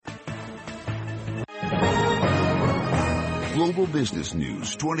Global business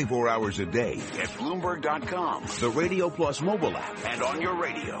news 24 hours a day at Bloomberg.com, the Radio Plus mobile app, and on your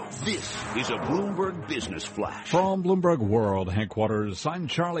radio. This is a Bloomberg Business Flash. From Bloomberg World headquarters, I'm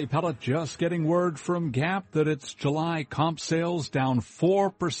Charlie Pellet, just getting word from Gap that its July comp sales down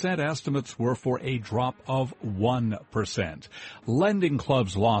 4%. Estimates were for a drop of 1%. Lending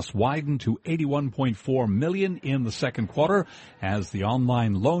Club's loss widened to $81.4 million in the second quarter as the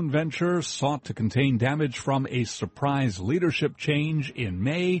online loan venture sought to contain damage from a surprise leadership change in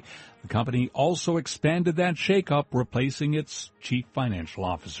May. The company also expanded that shakeup, replacing its chief financial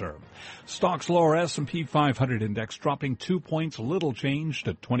officer. Stocks lower. S&P 500 index dropping 2 points, little change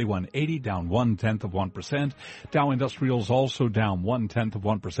to 2180, down 0.1%. Dow Industrials also down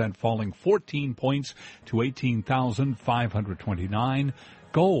 0.1%, falling 14 points to 18,529.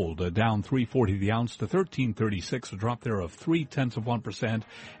 Gold down $3.40 the ounce to $13.36, a drop there of 0.3%.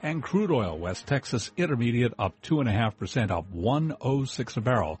 And crude oil, West Texas Intermediate, up 2.5%, up 106 a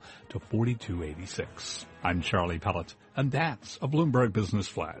barrel to $42.86. I'm Charlie Pellet, and that's a Bloomberg Business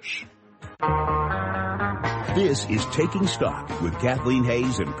Flash. This is Taking Stock with Kathleen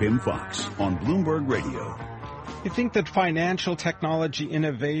Hayes and Pimm Fox on Bloomberg Radio. You think that financial technology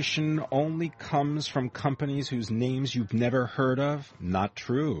innovation only comes from companies whose names you've never heard of? Not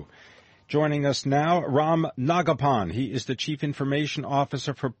true. Joining us now, Ram Nagappan. He is the Chief Information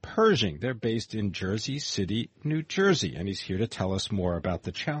Officer for Pershing. They're based in Jersey City, New Jersey, and he's here to tell us more about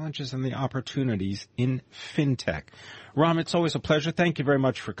the challenges and the opportunities in Fintech. Ram, it's always a pleasure. Thank you very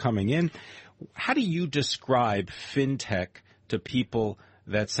much for coming in. How do you describe Fintech to people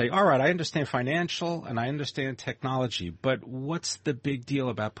that say, all right, I understand financial and I understand technology, but what's the big deal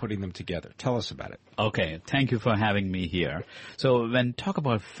about putting them together? Tell us about it. Okay, thank you for having me here. So when talk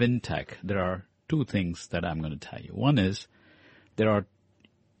about fintech, there are two things that I'm going to tell you. One is there are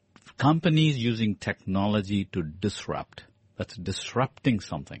companies using technology to disrupt. That's disrupting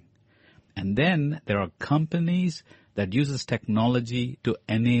something. And then there are companies that uses technology to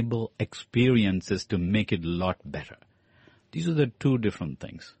enable experiences to make it a lot better. These are the two different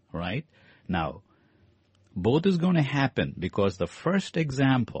things, right? Now, both is going to happen because the first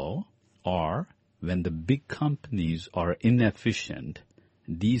example are when the big companies are inefficient,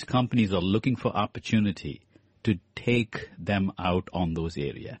 these companies are looking for opportunity to take them out on those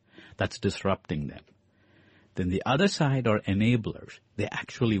areas. That's disrupting them. Then the other side are enablers. They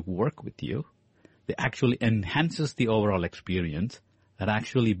actually work with you. They actually enhances the overall experience. That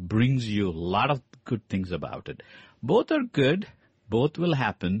actually brings you a lot of good things about it. Both are good. Both will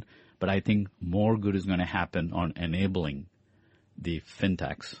happen. But I think more good is going to happen on enabling the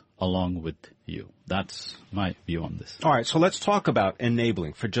fintechs along with you. That's my view on this. All right, so let's talk about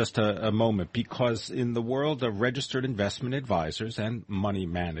enabling for just a moment, because in the world of registered investment advisors and money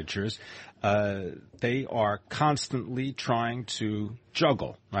managers, they are constantly trying to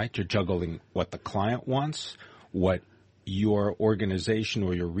juggle, right? You're juggling what the client wants, what your organization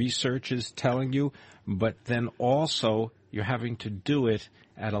or your research is telling you, but then also you're having to do it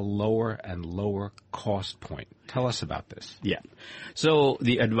at a lower and lower cost point. Tell us about this. Yeah. So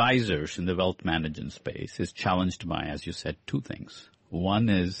the advisors in the wealth management space is challenged by, as you said, two things. One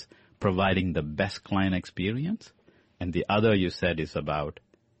is providing the best client experience, and the other, you said, is about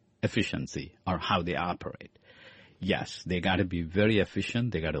efficiency or how they operate. Yes, they got to be very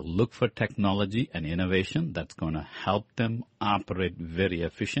efficient. They got to look for technology and innovation that's going to help them operate very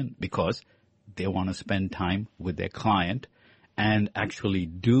efficient because they want to spend time with their client and actually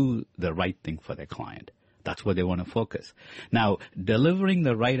do the right thing for their client. That's where they want to focus. Now, delivering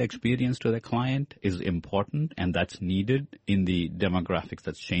the right experience to the client is important, and that's needed in the demographics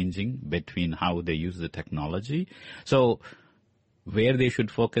that's changing between how they use the technology. So where they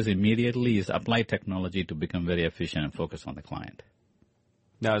should focus immediately is apply technology to become very efficient and focus on the client.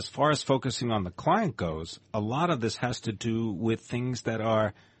 Now, as far as focusing on the client goes, a lot of this has to do with things that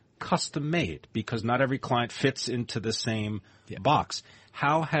are custom-made because not every client fits into the same box.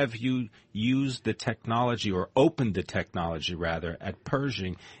 How have you used the technology or opened the technology, rather, at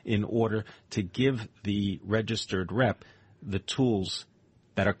Pershing in order to give the registered rep the tools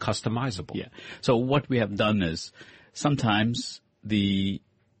that are customizable? Yeah. So what we have done is sometimes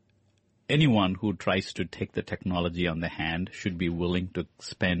anyone who tries to take the technology on the hand should be willing to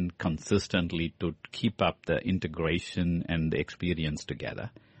spend consistently to keep up the integration and the experience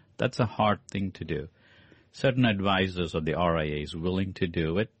together. That's a hard thing to do. Certain advisors or the RIAs willing to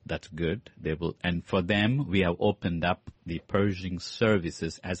do it, that's good. They will, and for them, we have opened up the Pershing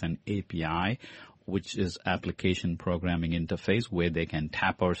services as an API which is application programming interface, where they can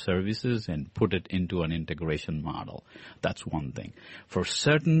tap our services and put it into an integration model. That's one thing. For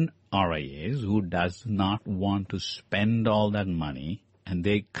certain RIAs who does not want to spend all that money, and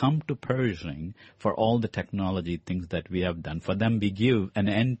they come to Pershing for all the technology things that we have done. For them, we give an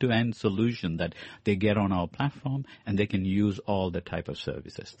end-to-end solution that they get on our platform, and they can use all the type of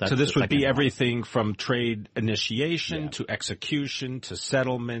services. So this would be everything from trade initiation to execution to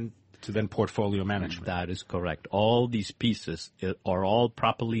settlement to then portfolio management. That is correct. All these pieces are all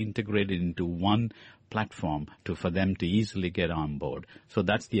properly integrated into one platform for them to easily get on board. So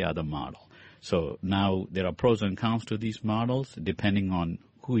that's the other model. So now there are pros and cons to these models. Depending on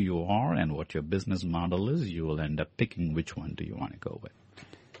who you are and what your business model is, you will end up picking which one do you want to go with.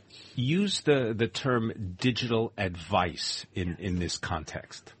 Use the term digital advice in this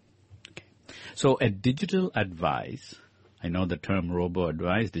context. Okay. So a digital advice, I know the term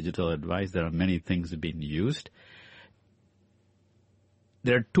robo-advice, digital advice, there are many things being used.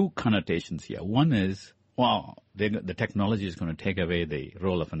 There are two connotations here. One is, the technology is going to take away the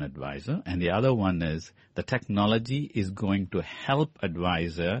role of an advisor, and the other one is the technology is going to help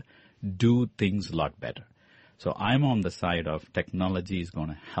advisor do things a lot better. So I'm on the side of technology is going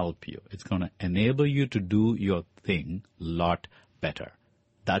to help you. It's going to enable you to do your thing a lot better.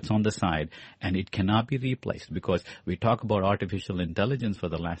 That's on the side, and it cannot be replaced, because we talk about artificial intelligence for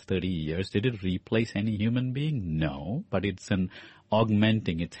the last 30 years. Did it replace any human being? No, but it's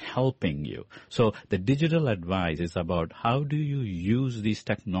augmenting, it's helping you. So the digital advice is about how do you use this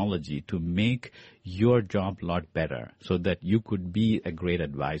technology to make your job a lot better so that you could be a great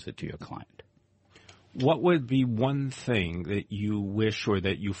advisor to your client. What would be one thing that you wish or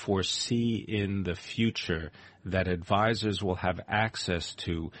that you foresee in the future that advisors will have access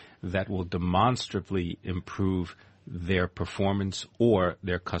to that will demonstrably improve their performance or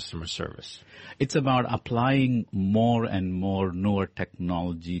their customer service? It's about applying more and more newer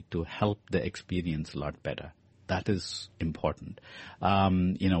technology to help the experience a lot better. That is important.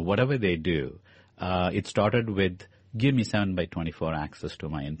 Whatever they do, it started with give me 7/24 access to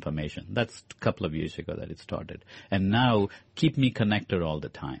my information. That's a couple of years ago that it started. And now keep me connected all the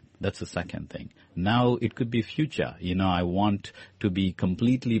time. That's the second thing. Now it could be future. I want to be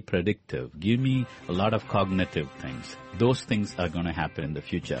completely predictive. Give me a lot of cognitive things. Those things are going to happen in the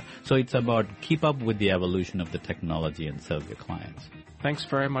future. So it's about keep up with the evolution of the technology and serve your clients. Thanks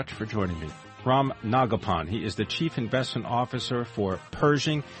very much for joining me. Ram Nagappan. He is the Chief Investment Officer for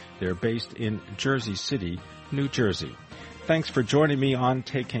Pershing. They're based in Jersey City, New Jersey. Thanks for joining me on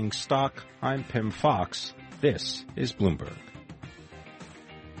Taking Stock. I'm Pimm Fox. This is Bloomberg.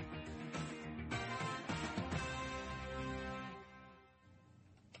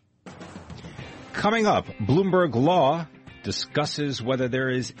 Coming up, Bloomberg Law discusses whether there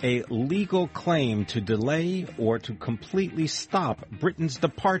is a legal claim to delay or to completely stop Britain's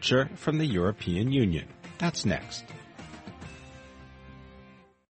departure from the European Union. That's next.